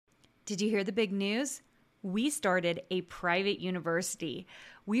Did you hear the big news? We started a private university.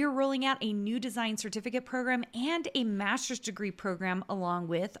 We are rolling out a new design certificate program and a master's degree program along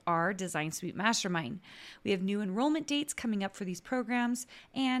with our Design Suite Mastermind. We have new enrollment dates coming up for these programs.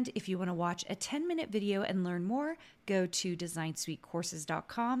 And if you want to watch a 10-minute video and learn more, go to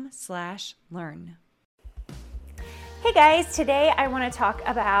designsuitecourses.com/learn. Hey guys, today I want to talk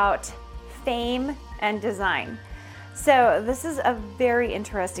about fame and design. So this is a very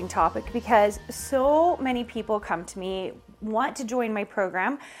interesting topic because so many people come to me, want to join my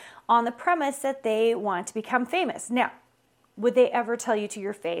program on the premise that they want to become famous. Now, would they ever tell you to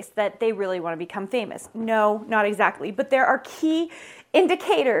your face that they really want to become famous? No, not exactly. But there are key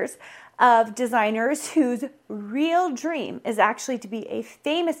indicators of designers whose real dream is actually to be a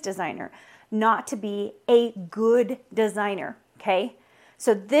famous designer, not to be a good designer, okay?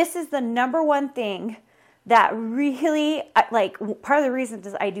 So this is the number one thing that really, like, part of the reason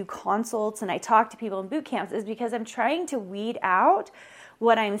is I do consults and I talk to people in boot camps is because I'm trying to weed out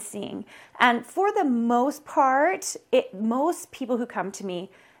what I'm seeing. And for the most part, most people who come to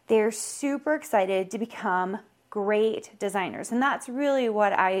me, they're super excited to become great designers. And that's really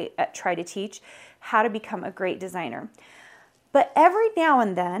what I try to teach, how to become a great designer. But every now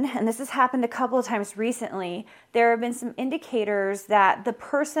and then, and this has happened a couple of times recently, there have been some indicators that the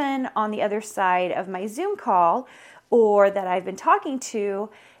person on the other side of my Zoom call or that I've been talking to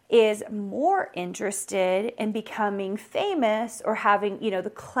is more interested in becoming famous or having,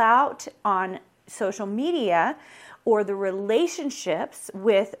 the clout on social media or the relationships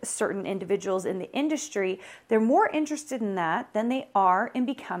with certain individuals in the industry. They're more interested in that than they are in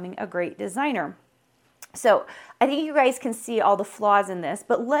becoming a great designer. So I think you guys can see all the flaws in this,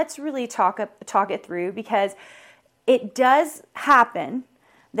 but let's really talk it through, because it does happen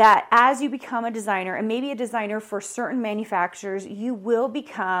that as you become a designer, and maybe a designer for certain manufacturers, you will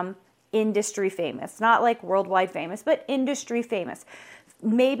become industry famous. Not like worldwide famous, but industry famous.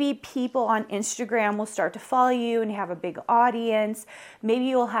 Maybe people on Instagram will start to follow you and you have a big audience. Maybe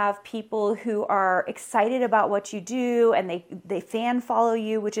you'll have people who are excited about what you do and they fan follow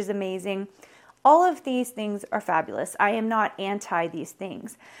you, which is amazing. All of these things are fabulous. I am not anti these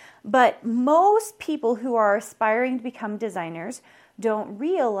things. But most people who are aspiring to become designers don't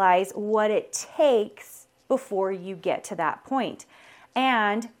realize what it takes before you get to that point.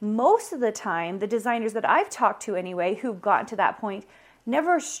 And most of the time, the designers that I've talked to anyway, who've gotten to that point,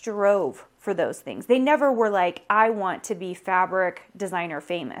 never strove for those things. They never were like, I want to be fabric designer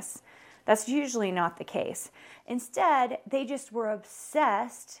famous. That's usually not the case. Instead, they just were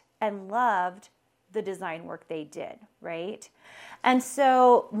obsessed and loved the design work they did, right? And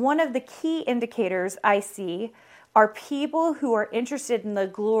so one of the key indicators I see are people who are interested in the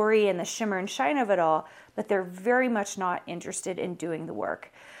glory and the shimmer and shine of it all, but they're very much not interested in doing the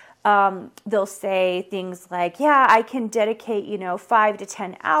work. They'll say things like, yeah, I can dedicate, 5 to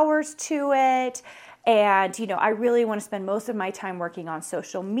 10 hours to it. And, I really want to spend most of my time working on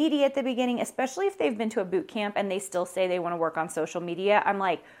social media at the beginning, especially if they've been to a boot camp and they still say they want to work on social media. I'm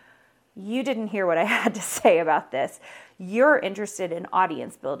like, you didn't hear what I had to say about this. You're interested in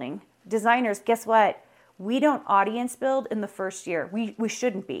audience building. Designers, guess what? We don't audience build in the first year. We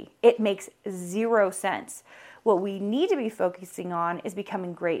shouldn't be. It makes zero sense. What we need to be focusing on is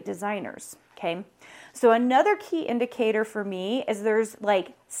becoming great designers, okay? So another key indicator for me is there's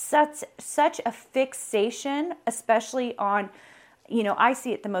like such a fixation, especially on, I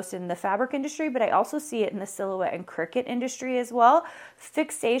see it the most in the fabric industry, but I also see it in the silhouette and Cricut industry as well.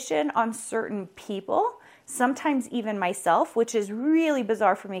 Fixation on certain people, sometimes even myself, which is really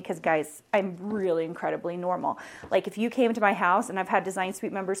bizarre for me because, guys, I'm really incredibly normal. Like if you came to my house, and I've had Design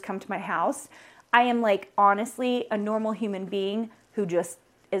Suite members come to my house, I am like honestly a normal human being who just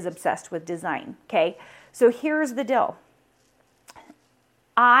is obsessed with design, okay? So here's the deal.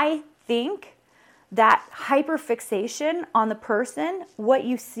 I think that hyperfixation on the person, what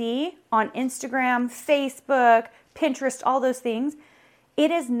you see on Instagram, Facebook, Pinterest, all those things, it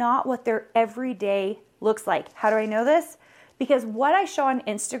is not what their everyday looks like. How do I know this? Because what I show on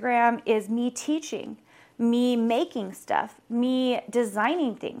Instagram is me teaching, me making stuff, me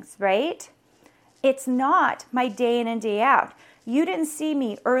designing things, right? It's not my day in and day out. You didn't see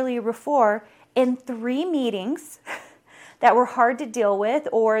me earlier before in 3 meetings that were hard to deal with,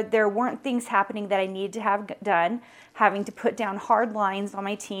 or there weren't things happening that I needed to have done, having to put down hard lines on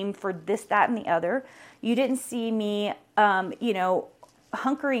my team for this, that, and the other. You didn't see me,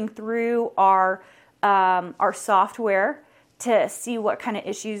 hunkering through our software to see what kind of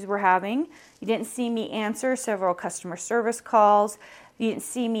issues we're having. You didn't see me answer several customer service calls. You didn't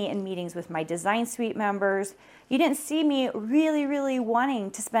see me in meetings with my Design Suite members. You didn't see me really, really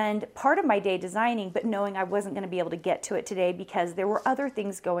wanting to spend part of my day designing, but knowing I wasn't going to be able to get to it today because there were other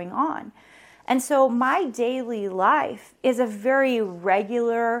things going on. And so my daily life is a very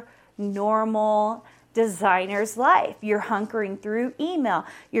regular, normal designer's life. You're hunkering through email.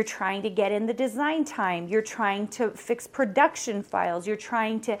 You're trying to get in the design time. You're trying to fix production files. You're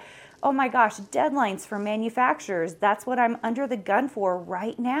trying to, oh my gosh, deadlines for manufacturers. That's what I'm under the gun for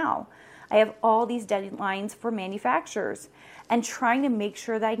right now. I have all these deadlines for manufacturers and trying to make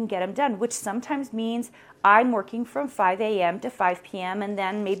sure that I can get them done, which sometimes means I'm working from 5 a.m. to 5 p.m. and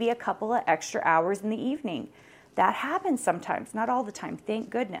then maybe a couple of extra hours in the evening. That happens sometimes, not all the time, thank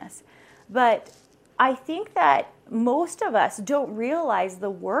goodness. But I think that most of us don't realize the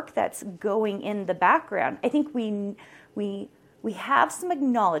work that's going in the background. I think we have some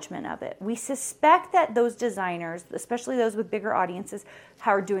acknowledgement of it. We suspect that those designers, especially those with bigger audiences,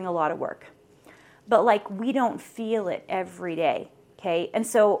 are doing a lot of work. But like we don't feel it every day, okay? And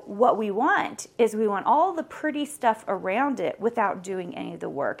so what we want is we want all the pretty stuff around it without doing any of the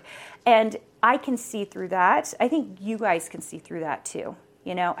work. And I can see through that. I think you guys can see through that too.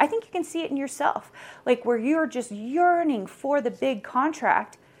 You know, I think you can see it in yourself, like where you're just yearning for the big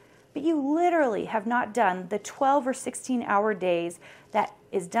contract, but you literally have not done the 12 or 16 hour days that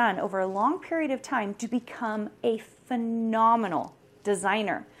is done over a long period of time to become a phenomenal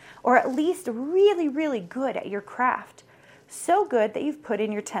designer, or at least really, really good at your craft. So good that you've put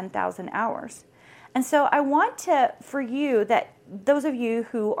in your 10,000 hours. And so I want to, for you, that those of you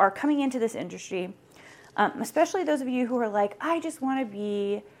who are coming into this industry, especially those of you who are like, I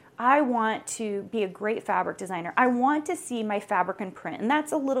want to be a great fabric designer. I want to see my fabric in print. And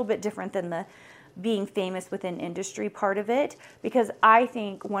that's a little bit different than the being famous within industry part of it, because I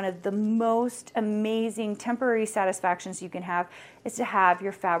think one of the most amazing temporary satisfactions you can have is to have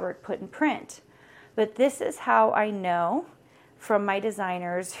your fabric put in print. But this is how I know from my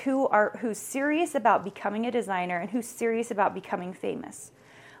designers who's serious about becoming a designer and who's serious about becoming famous.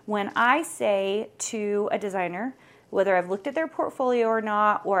 When I say to a designer, whether I've looked at their portfolio or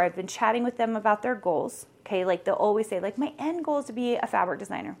not, or I've been chatting with them about their goals, okay, like they'll always say, like, my end goal is to be a fabric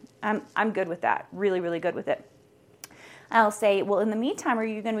designer. I'm good with that, really, really good with it. I'll say, well, in the meantime, are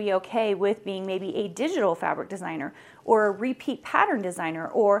you going to be okay with being maybe a digital fabric designer or a repeat pattern designer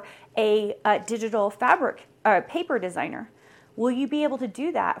or a digital fabric paper designer? Will you be able to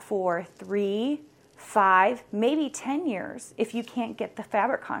do that for 3, 5, maybe 10 years if you can't get the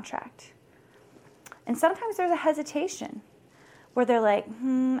fabric contract? And sometimes there's a hesitation where they're like,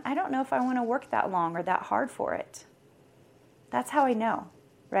 I don't know if I want to work that long or that hard for it. That's how I know,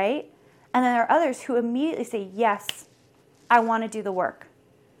 right? And then there are others who immediately say, yes, I want to do the work.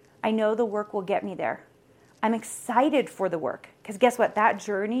 I know the work will get me there. I'm excited for the work. Because guess what? That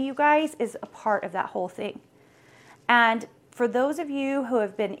journey, you guys, is a part of that whole thing. And for those of you who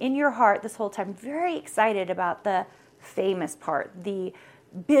have been in your heart this whole time, very excited about the famous part, the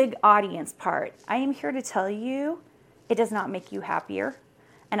big audience part, I am here to tell you it does not make you happier.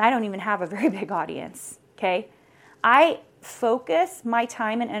 And I don't even have a very big audience, okay? I focus my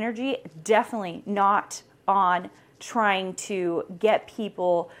time and energy definitely not on trying to get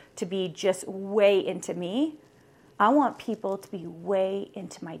people to be just way into me. I want people to be way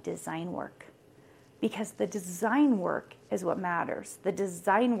into my design work, because the design work is what matters. The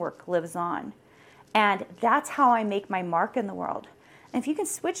design work lives on. And that's how I make my mark in the world. And if you can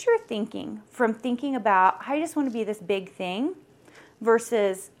switch your thinking from thinking about, I just want to be this big thing,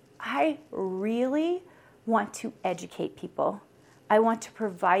 versus I really want to educate people. I want to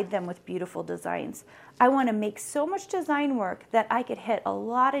provide them with beautiful designs. I want to make so much design work that I could hit a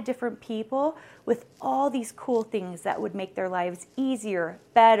lot of different people with all these cool things that would make their lives easier,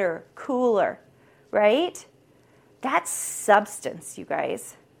 better, cooler, right? That's substance, you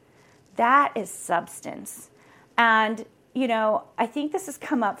guys. That is substance. And, you know, I think this has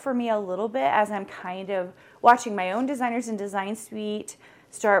come up for me a little bit as I'm kind of watching my own designers in Design Suite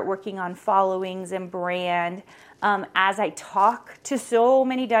start working on followings and brand. As I talk to so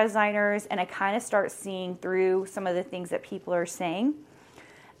many designers and I kind of start seeing through some of the things that people are saying.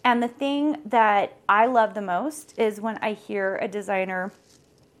 And the thing that I love the most is when I hear a designer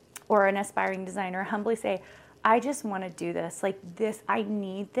or an aspiring designer humbly say, I just want to do this. Like this, I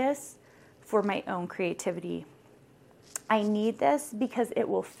need this for my own creativity. I need this because it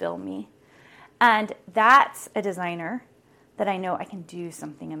will fill me. And that's a designer that I know I can do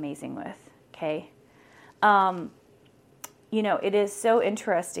something amazing with, okay? You know, it is so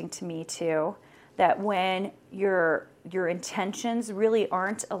interesting to me too that when your intentions really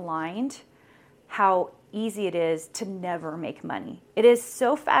aren't aligned, how easy it is to never make money. It is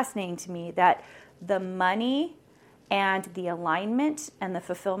so fascinating to me that the money and the alignment and the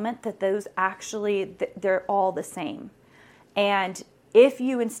fulfillment, that those actually, they're all the same. And if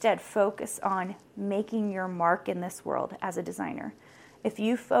you instead focus on making your mark in this world as a designer, if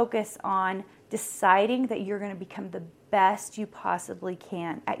you focus on deciding that you're going to become the best you possibly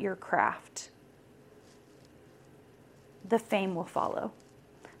can at your craft, the fame will follow.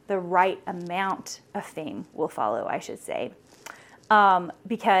 The right amount of fame will follow, I should say.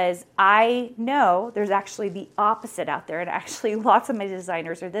 Because I know there's actually the opposite out there. And actually lots of my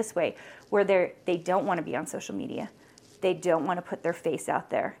designers are this way, where they don't want to be on social media. They don't want to put their face out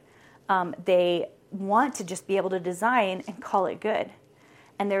there. They want to just be able to design and call it good.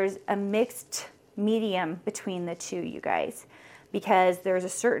 And there's a mixed medium between the two, you guys, because there's a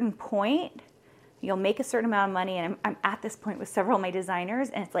certain point, you'll make a certain amount of money, and I'm at this point with several of my designers,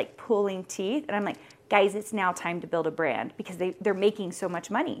 and it's like pulling teeth, and I'm like, guys, it's now time to build a brand, because they're making so much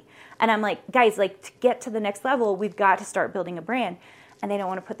money. And I'm like, guys, like, to get to the next level, we've got to start building a brand. And they don't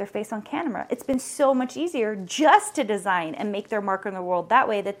want to put their face on camera. It's been so much easier just to design and make their mark in the world that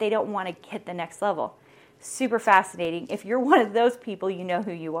way, that they don't want to hit the next level. Super fascinating. If you're one of those people, you know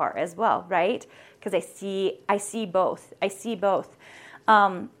who you are as well, right? Because I see both.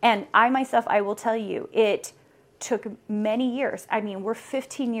 And I myself, I will tell you, it took many years. I mean, we're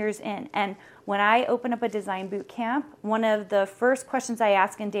 15 years in. And when I open up a design boot camp, one of the first questions I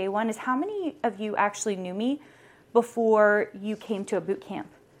ask in day one is, how many of you actually knew me before you came to a boot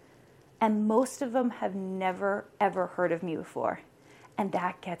camp? And most of them have never, ever heard of me before. And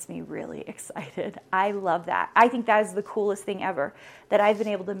that gets me really excited. I love that. I think that is the coolest thing ever, that I've been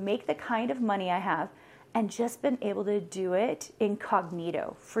able to make the kind of money I have and just been able to do it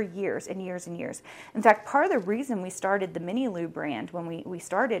incognito for years and years and years. In fact, part of the reason we started the Minilou brand when we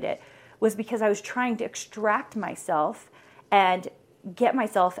started it was because I was trying to extract myself and get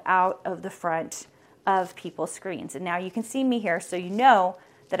myself out of the front of people's screens. And now you can see me here, so you know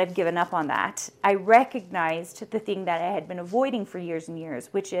that I've given up on that. I recognized the thing that I had been avoiding for years and years,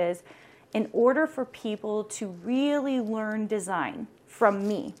 which is, in order for people to really learn design from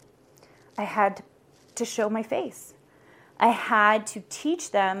me, I had to show my face. I had to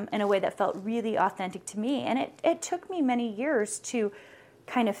teach them in a way that felt really authentic to me. And it took me many years to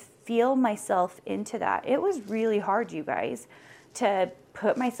kind of feel myself into that. It was really hard, you guys, to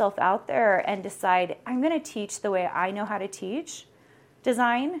put myself out there and decide, I'm going to teach the way I know how to teach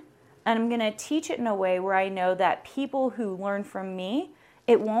design, and I'm going to teach it in a way where I know that people who learn from me,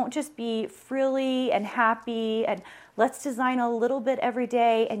 it won't just be frilly and happy and let's design a little bit every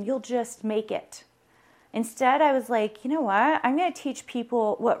day and you'll just make it. Instead, I was like, you know what? I'm going to teach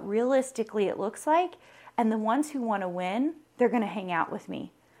people what realistically it looks like, and the ones who want to win, they're going to hang out with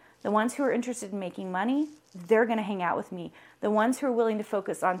me. The ones who are interested in making money, they're going to hang out with me. The ones who are willing to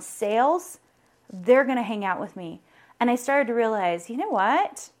focus on sales, they're going to hang out with me. And I started to realize, you know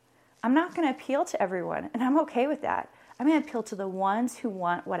what? I'm not going to appeal to everyone, and I'm okay with that. I'm going to appeal to the ones who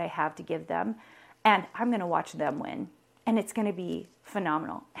want what I have to give them, and I'm going to watch them win. And it's going to be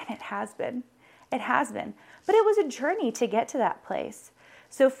phenomenal. And it has been. It has been. But it was a journey to get to that place.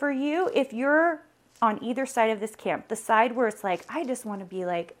 So for you, if you're on either side of this camp, the side where it's like, I just want to be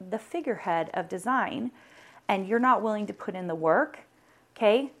like the figurehead of design, and you're not willing to put in the work,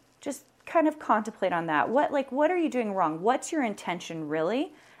 okay, just kind of contemplate on that. What are you doing wrong? What's your intention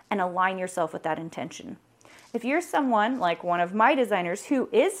really? And align yourself with that intention. If you're someone like one of my designers who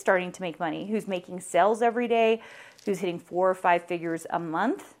is starting to make money, who's making sales every day, who's hitting 4 or 5 figures a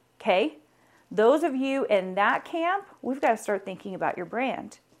month, okay, those of you in that camp, we've got to start thinking about your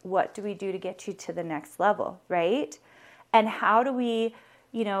brand. What do we do to get you to the next level, right? And how do we,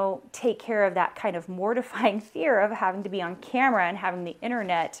 take care of that kind of mortifying fear of having to be on camera and having the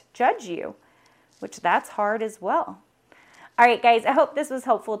internet judge you, which that's hard as well. All right, guys, I hope this was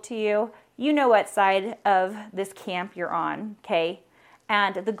helpful to you. You know what side of this camp you're on, okay?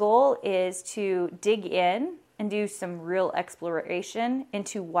 And the goal is to dig in and do some real exploration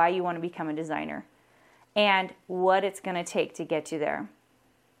into why you want to become a designer and what it's going to take to get you there.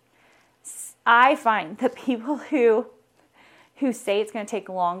 I find that people who say it's going to take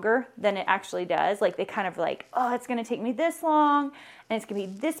longer than it actually does, like they kind of like, oh, it's going to take me this long, and it's going to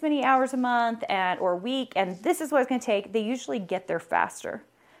be this many hours a month or a week, and this is what it's going to take, they usually get there faster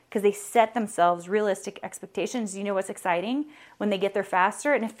because they set themselves realistic expectations. You know what's exciting? When they get there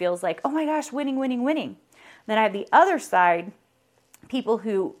faster and it feels like, oh my gosh, winning, winning, winning. Then I have the other side, people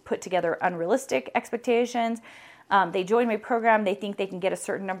who put together unrealistic expectations. They join my program. They think they can get a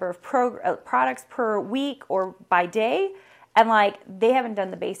certain number of products per week or by day. And they haven't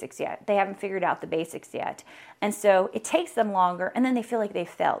done the basics yet. They haven't figured out the basics yet. And so it takes them longer. And then they feel like they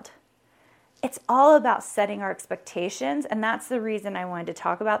failed. it's all about setting our expectations. And that's the reason I wanted to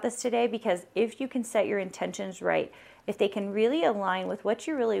talk about this today, because if you can set your intentions right, if they can really align with what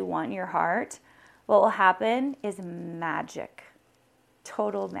you really want in your heart, what will happen is magic,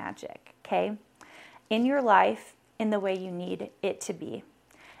 total magic, okay? In your life, in the way you need it to be.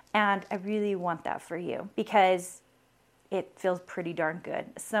 And I really want that for you because it feels pretty darn good.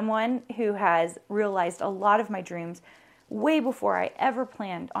 Someone who has realized a lot of my dreams way before I ever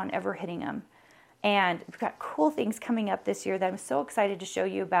planned on ever hitting them. And we've got cool things coming up this year that I'm so excited to show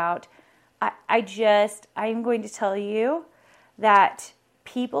you about. I'm going to tell you that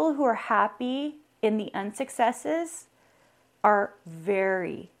people who are happy in the unsuccesses are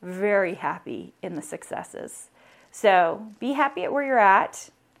very, very happy in the successes. So be happy at where you're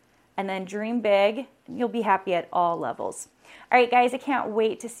at and then dream big and you'll be happy at all levels. All right, guys, I can't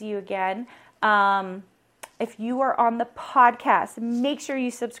wait to see you again. If you are on the podcast, make sure you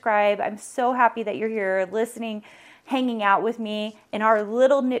subscribe. I'm so happy that you're here listening, hanging out with me in our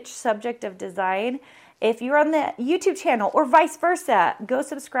little niche subject of design. If you're on the YouTube channel or vice versa, go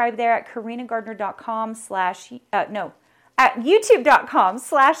subscribe there at karinagardner.com at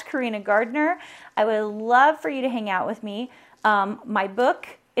youtube.com/Karina Gardner. I would love for you to hang out with me. My book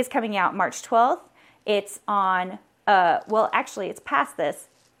is coming out March 12th. It's on, it's past this.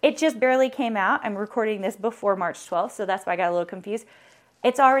 It just barely came out. I'm recording this before March 12th, so that's why I got a little confused.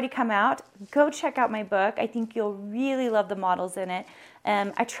 It's already come out. Go check out my book. I think you'll really love the models in it.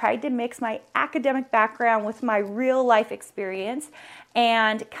 I tried to mix my academic background with my real life experience.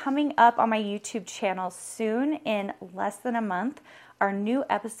 And coming up on my YouTube channel soon, in less than a month, are new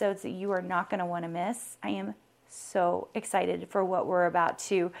episodes that you are not going to want to miss. I am so excited for what we're about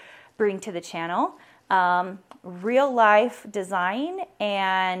to bring to the channel. Real life design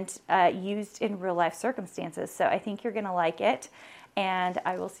and used in real life circumstances. So I think you're going to like it. And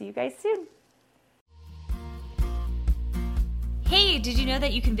I will see you guys soon. Hey, did you know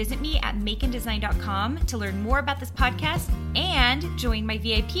that you can visit me at makeanddesign.com to learn more about this podcast and join my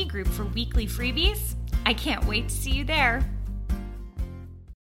VIP group for weekly freebies? I can't wait to see you there.